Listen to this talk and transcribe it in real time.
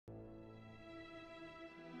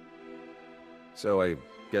So I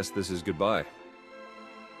guess this is goodbye.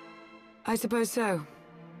 I suppose so.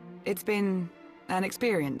 It's been an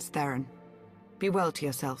experience, Theron. Be well to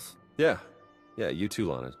yourself. Yeah, you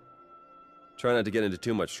too, Lana. Try not to get into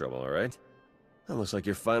too much trouble, alright? That looks like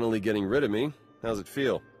you're finally getting rid of me. How's it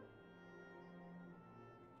feel?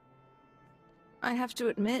 I have to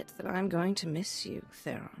admit that I'm going to miss you,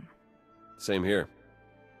 Theron. Same here.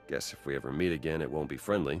 Guess if we ever meet again, it won't be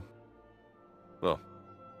friendly. Well,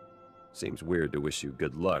 seems weird to wish you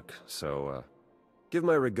good luck, so, give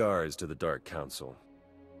my regards to the Dark Council.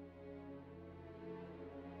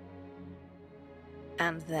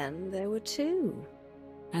 And then there were two.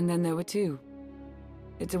 And then there were two.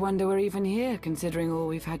 It's a wonder we're even here, considering all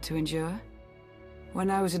we've had to endure. When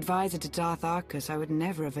I was advisor to Darth Arcus, I would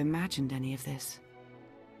never have imagined any of this.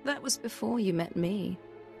 That was before you met me.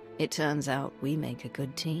 It turns out we make a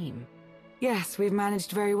good team. Yes, we've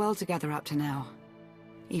managed very well together up to now.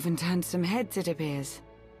 Even turned some heads, it appears.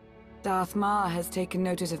 Darth Maul has taken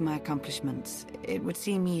notice of my accomplishments. It would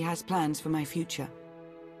seem he has plans for my future.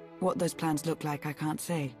 What those plans look like, I can't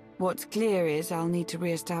say. What's clear is I'll need to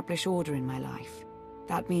re-establish order in my life.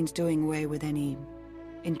 That means doing away with any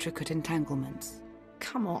intricate entanglements.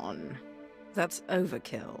 Come on. That's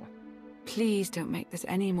overkill. Please don't make this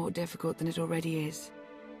any more difficult than it already is.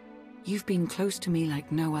 You've been close to me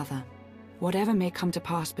like no other. Whatever may come to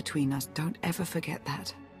pass between us, don't ever forget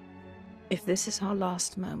that. If this is our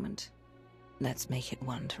last moment, let's make it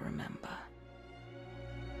one to remember.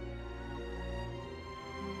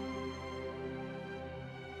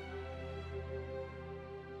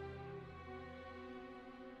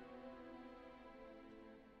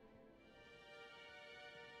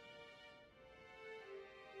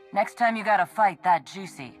 Next time you got a fight that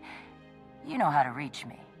juicy, you know how to reach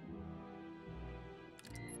me.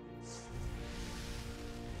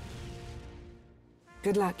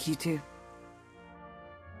 Good luck, you two.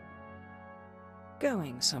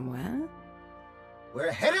 Going somewhere?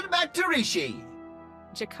 We're headed back to Rishi!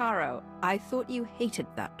 Jakaro, I thought you hated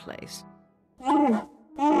that place.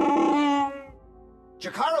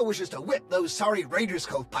 Jakaro wishes to whip those sorry Raiders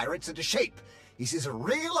Cove pirates into shape. He sees a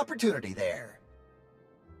real opportunity there.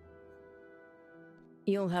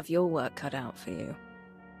 You'll have your work cut out for you.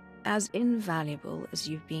 As invaluable as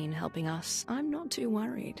you've been helping us, I'm not too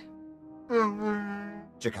worried.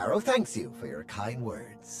 Jakaro thanks you for your kind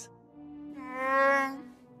words.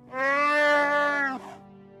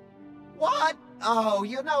 What? Oh,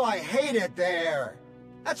 you know I hate it there.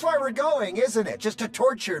 That's why we're going, isn't it? Just to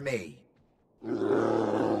torture me.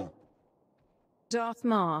 Darth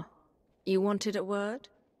Maul, you wanted a word?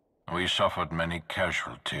 We suffered many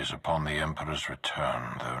casualties upon the Emperor's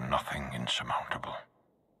return, though nothing insurmountable.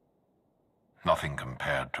 Nothing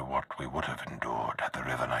compared to what we would have endured had the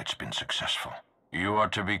Revanites been successful. You are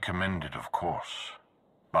to be commended, of course,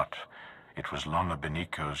 but it was Lana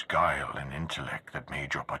Beniko's guile and intellect that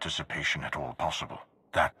made your participation at all possible.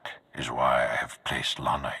 That is why I have placed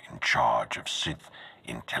Lana in charge of Sith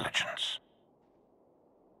intelligence.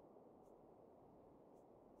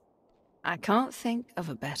 I can't think of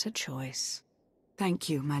a better choice. Thank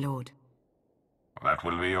you, my lord. That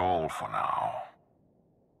will be all for now.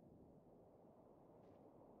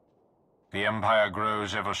 The Empire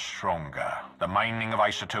grows ever stronger. The mining of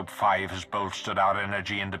Isotope 5 has bolstered our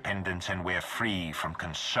energy independence, and we're free from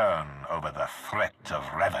concern over the threat of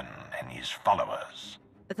Revan and his followers.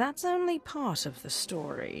 That's only part of the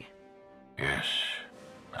story. Yes,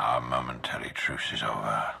 our momentary truce is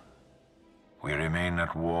over. We remain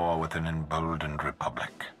at war with an emboldened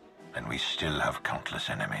republic, and we still have countless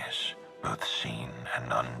enemies, both seen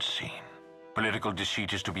and unseen. Political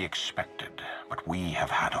deceit is to be expected, but we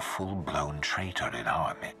have had a full-blown traitor in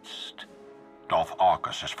our midst. Darth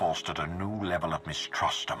Arcus has fostered a new level of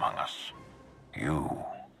mistrust among us. You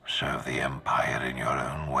serve the Empire in your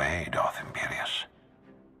own way, Darth Imperius.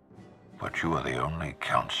 But you are the only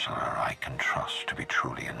counselor I can trust to be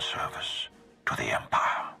truly in service to the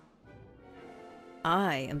Empire.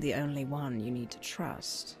 I am the only one you need to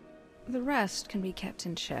trust. The rest can be kept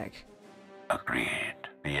in check. Agreed.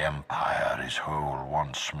 The Empire is whole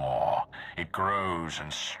once more. It grows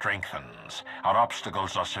and strengthens. Our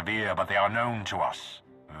obstacles are severe, but they are known to us.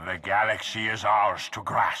 The galaxy is ours to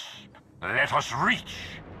grasp. Let us reach!